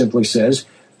science simply says,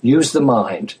 use the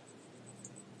mind.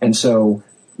 And so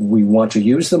we want to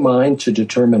use the mind to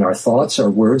determine our thoughts, our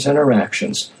words, and our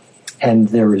actions. And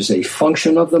there is a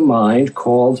function of the mind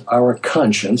called our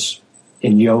conscience.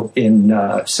 In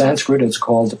Sanskrit, it's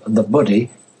called the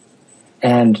buddhi.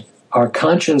 And our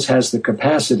conscience has the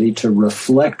capacity to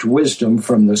reflect wisdom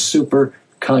from the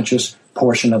superconscious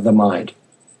portion of the mind.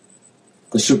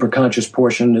 The superconscious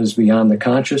portion is beyond the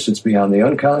conscious. It's beyond the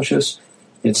unconscious.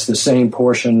 It's the same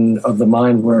portion of the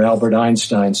mind where Albert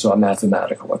Einstein saw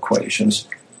mathematical equations.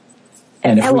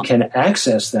 And if we can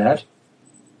access that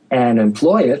and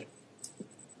employ it,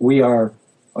 we are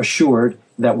assured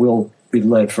that we'll be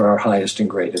led for our highest and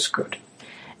greatest good.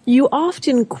 You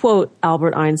often quote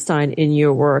Albert Einstein in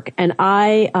your work, and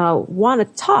I want to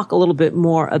talk a little bit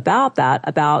more about that,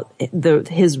 about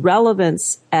his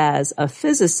relevance as a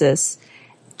physicist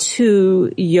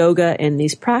to yoga and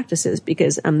these practices,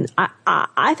 because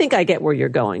I think I get where you're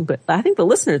going, but I think the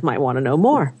listeners might want to know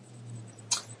more.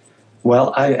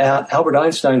 Well, Albert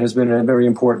Einstein has been a very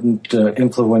important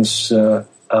influence to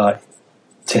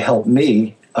help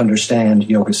me understand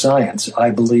yoga science.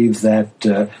 I believe that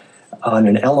on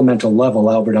an elemental level,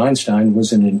 Albert Einstein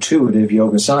was an intuitive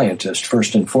yoga scientist,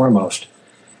 first and foremost.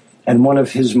 And one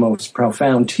of his most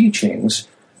profound teachings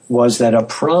was that a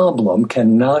problem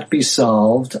cannot be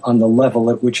solved on the level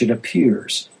at which it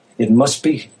appears. It must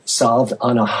be solved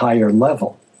on a higher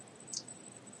level.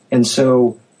 And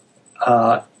so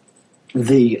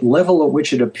the level at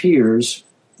which it appears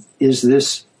is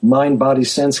this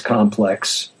mind-body-sense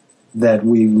complex that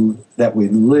we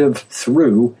live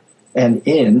through and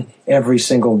in every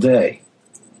single day.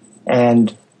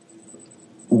 And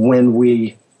when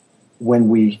we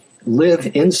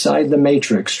live inside the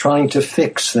matrix, trying to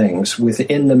fix things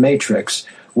within the matrix,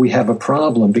 we have a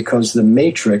problem, because the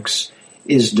matrix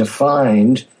is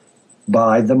defined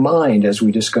by the mind, as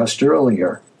we discussed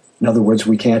earlier. In other words,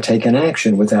 we can't take an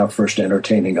action without first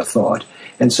entertaining a thought.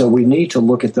 And so we need to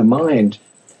look at the mind.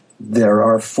 There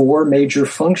are four major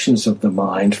functions of the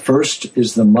mind. First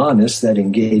is the manas, that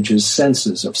engages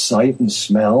senses of sight and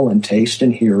smell and taste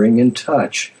and hearing and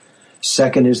touch.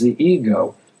 Second is the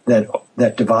ego,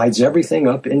 that divides everything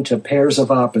up into pairs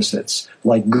of opposites,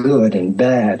 like good and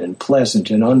bad and pleasant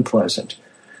and unpleasant.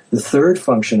 The third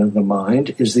function of the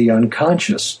mind is the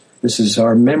unconscious. This is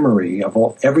our memory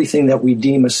of everything that we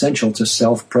deem essential to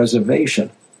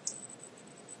self-preservation.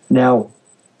 Now,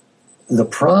 the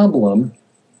problem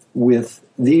with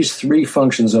these three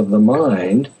functions of the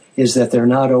mind is that they're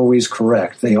not always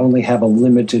correct. They only have a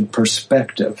limited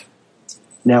perspective.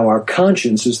 Now, our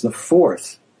conscience is the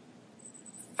fourth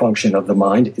function of the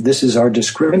mind. This is our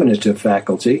discriminative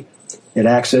faculty. It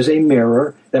acts as a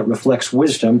mirror that reflects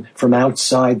wisdom from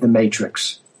outside the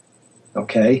matrix.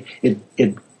 Okay?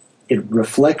 It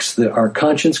reflects our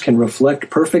conscience can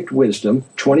reflect perfect wisdom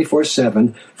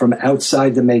 24/7 from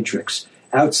outside the matrix,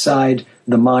 outside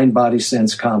the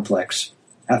mind-body-sense complex,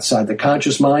 outside the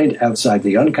conscious mind, outside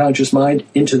the unconscious mind,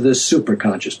 into the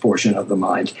superconscious portion of the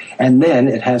mind. And then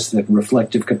it has the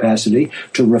reflective capacity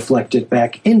to reflect it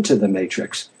back into the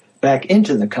matrix, back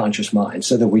into the conscious mind,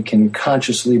 so that we can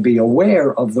consciously be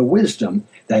aware of the wisdom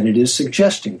that it is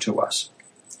suggesting to us.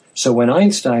 So when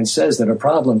Einstein says that a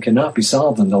problem cannot be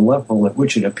solved on the level at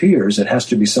which it appears, it has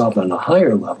to be solved on a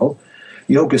higher level,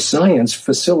 yoga science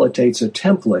facilitates a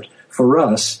template for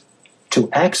us to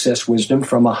access wisdom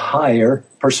from a higher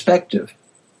perspective,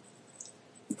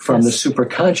 from the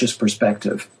superconscious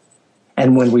perspective.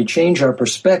 And when we change our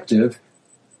perspective,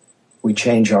 we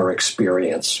change our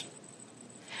experience.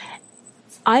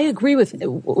 I agree with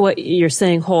what you're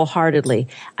saying wholeheartedly.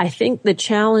 I think the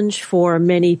challenge for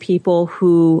many people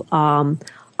who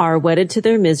are wedded to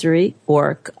their misery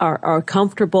or are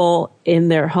comfortable in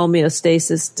their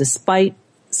homeostasis despite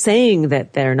saying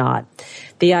that they're not,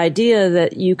 the idea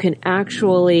that you can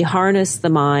actually harness the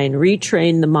mind,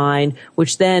 retrain the mind,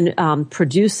 which then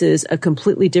produces a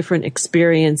completely different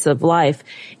experience of life,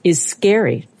 is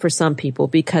scary for some people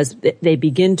because they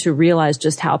begin to realize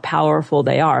just how powerful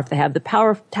they are. If they have the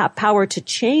power to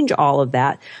change all of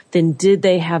that, then did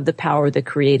they have the power that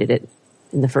created it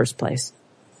in the first place?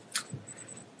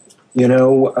 You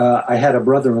know, I had a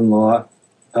brother-in-law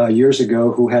years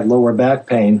ago who had lower back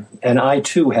pain, and I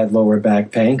too had lower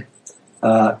back pain.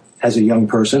 As a young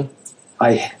person,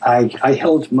 I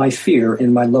held my fear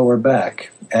in my lower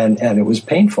back, and it was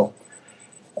painful.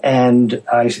 And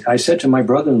I said to my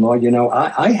brother-in-law, you know,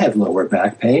 I had lower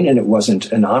back pain, and it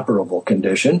wasn't an operable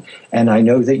condition. And I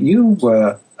know that you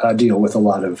deal with a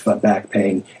lot of back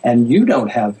pain, and you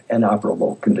don't have an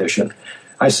operable condition.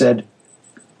 I said,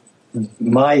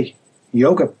 my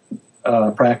yoga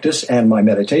practice and my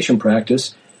meditation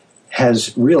practice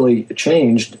has really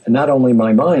changed not only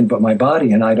my mind, but my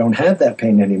body, and I don't have that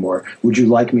pain anymore. Would you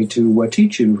like me to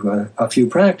teach you a few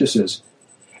practices?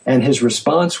 And his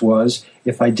response was,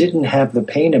 if I didn't have the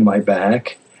pain in my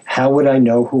back, how would I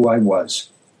know who I was?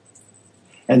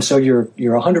 And so you're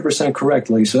 100% correct,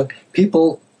 Lisa.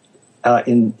 People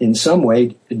in some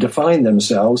way define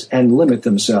themselves and limit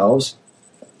themselves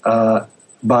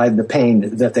by the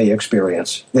pain that they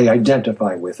experience. They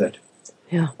identify with it.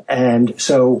 Yeah. And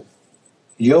so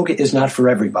yoga is not for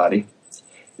everybody.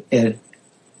 And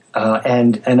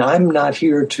I'm not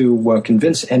here to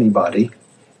convince anybody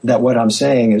that what I'm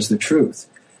saying is the truth.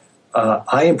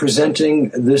 I am presenting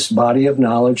this body of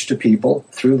knowledge to people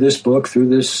through this book, through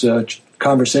this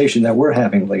conversation that we're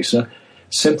having, Lisa,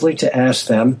 simply to ask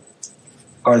them,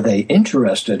 are they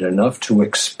interested enough to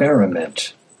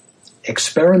experiment?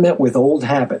 Experiment with old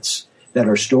habits that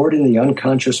are stored in the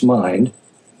unconscious mind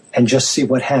and just see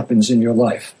what happens in your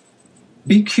life.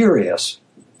 Be curious.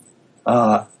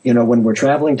 You know, when we're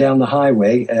traveling down the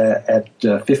highway at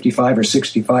 55 or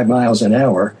 65 miles an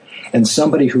hour, and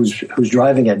somebody who's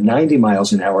driving at 90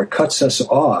 miles an hour cuts us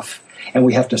off, and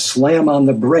we have to slam on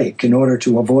the brake in order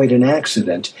to avoid an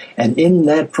accident. And in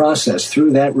that process,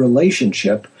 through that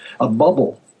relationship, a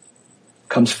bubble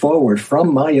comes forward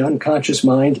from my unconscious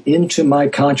mind into my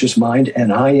conscious mind,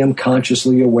 and I am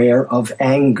consciously aware of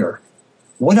anger.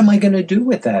 What am I going to do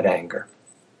with that anger?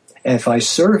 If I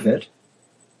serve it,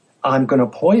 I'm going to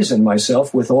poison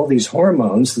myself with all these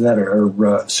hormones that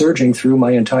are surging through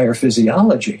my entire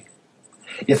physiology.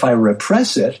 If I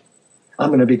repress it, I'm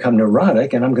going to become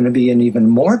neurotic and I'm going to be in even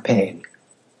more pain.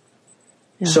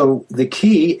 Yeah. So the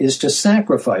key is to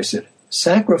sacrifice it.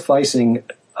 Sacrificing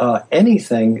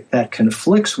anything that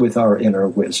conflicts with our inner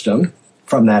wisdom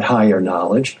from that higher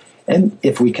knowledge. And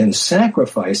if we can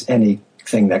sacrifice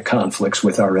anything that conflicts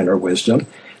with our inner wisdom,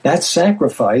 that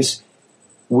sacrifice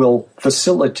will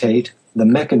facilitate the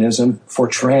mechanism for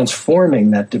transforming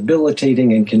that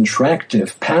debilitating and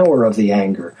contractive power of the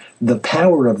anger, the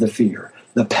power of the fear,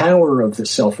 the power of the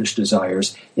selfish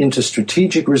desires into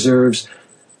strategic reserves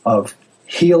of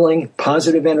healing,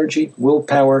 positive energy,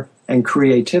 willpower, and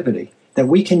creativity that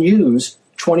we can use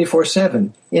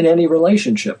 24/7 in any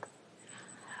relationship.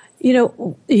 You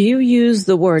know, you use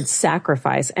the word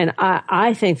sacrifice, and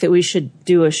I think that we should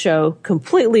do a show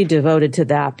completely devoted to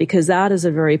that because that is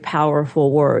a very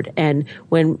powerful word. And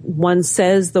when one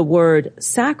says the word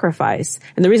sacrifice,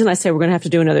 and the reason I say we're going to have to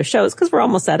do another show is because we're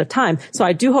almost out of time. So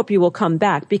I do hope you will come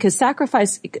back because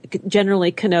sacrifice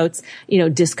generally connotes, you know,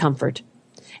 discomfort.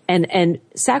 And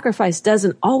sacrifice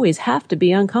doesn't always have to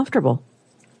be uncomfortable.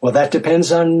 Well, that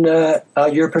depends on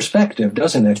your perspective,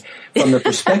 doesn't it? From the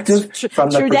perspective,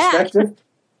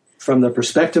 from the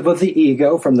perspective of the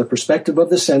ego, from the perspective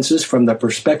of the senses, from the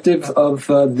perspective of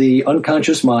the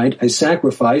unconscious mind, a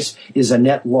sacrifice is a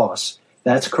net loss.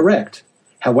 That's correct.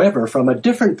 However, from a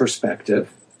different perspective,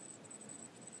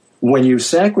 when you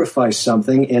sacrifice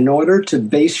something in order to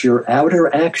base your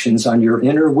outer actions on your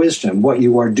inner wisdom, what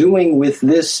you are doing with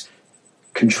this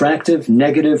contractive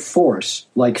negative force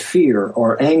like fear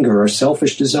or anger or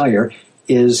selfish desire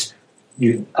is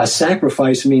a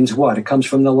sacrifice means what? It comes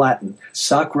from the Latin,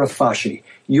 sacrifici.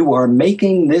 You are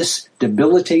making this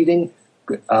debilitating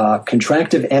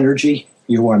contractive energy,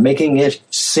 you are making it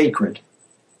sacred.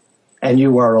 And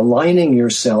you are aligning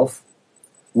yourself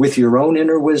with your own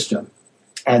inner wisdom.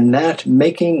 And that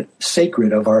making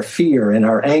sacred of our fear and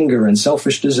our anger and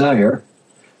selfish desire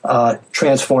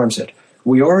transforms it.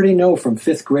 We already know from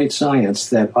fifth grade science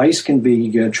that ice can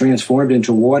be transformed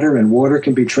into water and water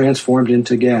can be transformed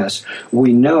into gas.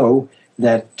 We know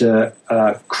that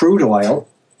crude oil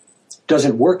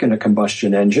doesn't work in a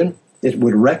combustion engine. It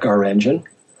would wreck our engine.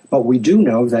 But we do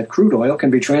know that crude oil can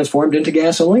be transformed into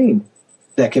gasoline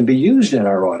that can be used in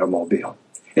our automobile.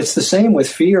 It's the same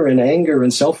with fear and anger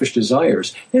and selfish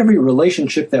desires. Every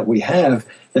relationship that we have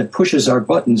that pushes our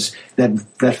buttons,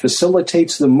 that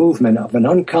facilitates the movement of an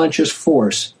unconscious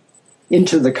force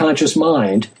into the conscious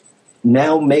mind,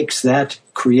 now makes that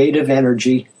creative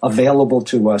energy available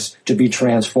to us to be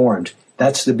transformed.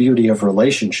 That's the beauty of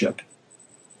relationship.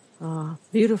 Oh,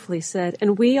 beautifully said.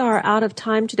 And we are out of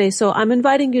time today, so I'm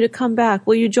inviting you to come back.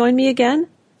 Will you join me again?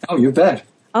 Oh, you bet.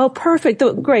 Oh, perfect.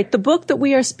 Great. The book that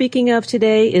we are speaking of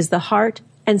today is The Heart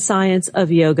and Science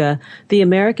of Yoga, the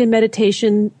American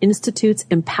Meditation Institute's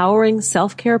empowering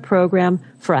self-care program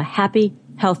for a happy,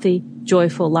 healthy,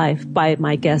 joyful life, by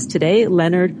my guest today,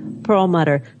 Leonard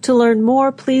Perlmutter. To learn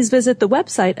more, please visit the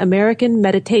website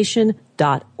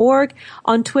americanmeditation.org.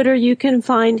 On Twitter, you can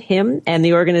find him and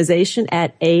the organization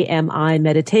at AMI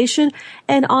Meditation,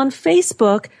 and on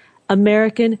Facebook,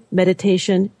 American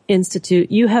Meditation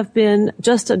Institute. You have been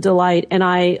just a delight, and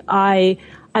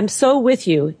I'm so with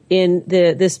you in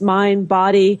this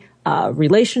mind-body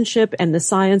relationship and the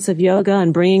science of yoga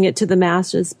and bringing it to the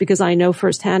masses, because I know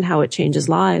firsthand how it changes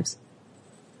lives.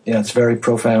 Yeah, it's very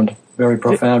profound,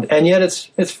 and yet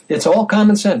it's all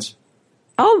common sense.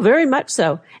 Oh, very much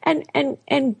so,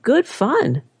 and good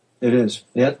fun. It is.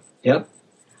 Yep.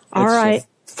 All right.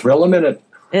 Thrill a minute.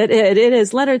 It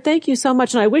is. Leonard, thank you so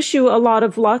much. And I wish you a lot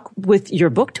of luck with your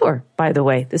book tour, by the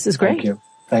way. This is great. Thank you.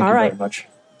 Thank you very much.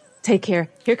 Take care.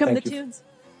 Here come the tunes.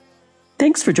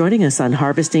 Thanks for joining us on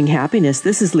Harvesting Happiness.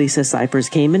 This is Lisa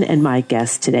Cypers-Kamen and my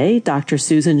guests today, Dr.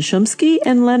 Susan Shumsky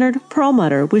and Leonard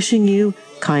Perlmutter, wishing you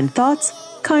kind thoughts,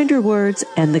 kinder words,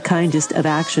 and the kindest of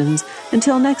actions.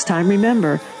 Until next time,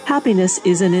 remember, happiness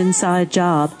is an inside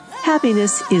job.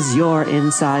 Happiness is your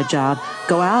inside job.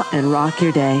 Go out and rock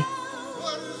your day.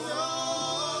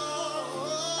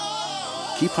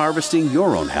 Keep harvesting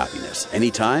your own happiness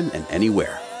anytime and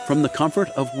anywhere from the comfort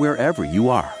of wherever you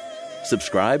are.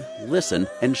 Subscribe, listen,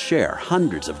 and share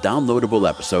hundreds of downloadable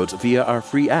episodes via our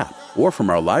free app or from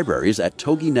our libraries at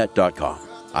toginet.com,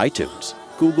 iTunes,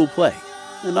 Google Play,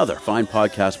 and other fine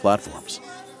podcast platforms.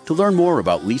 To learn more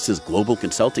about Lisa's global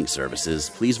consulting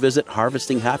services, please visit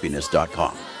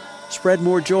harvestinghappiness.com. Spread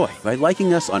more joy by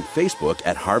liking us on Facebook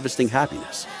at Harvesting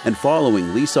Happiness and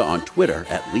following Lisa on Twitter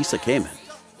at Lisa Kamen.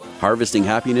 Harvesting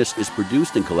Happiness is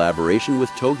produced in collaboration with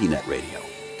TogiNet Radio,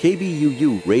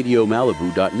 KBUU Radio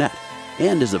Malibu.net,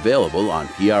 and is available on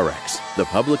PRX, the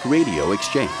Public Radio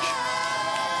Exchange.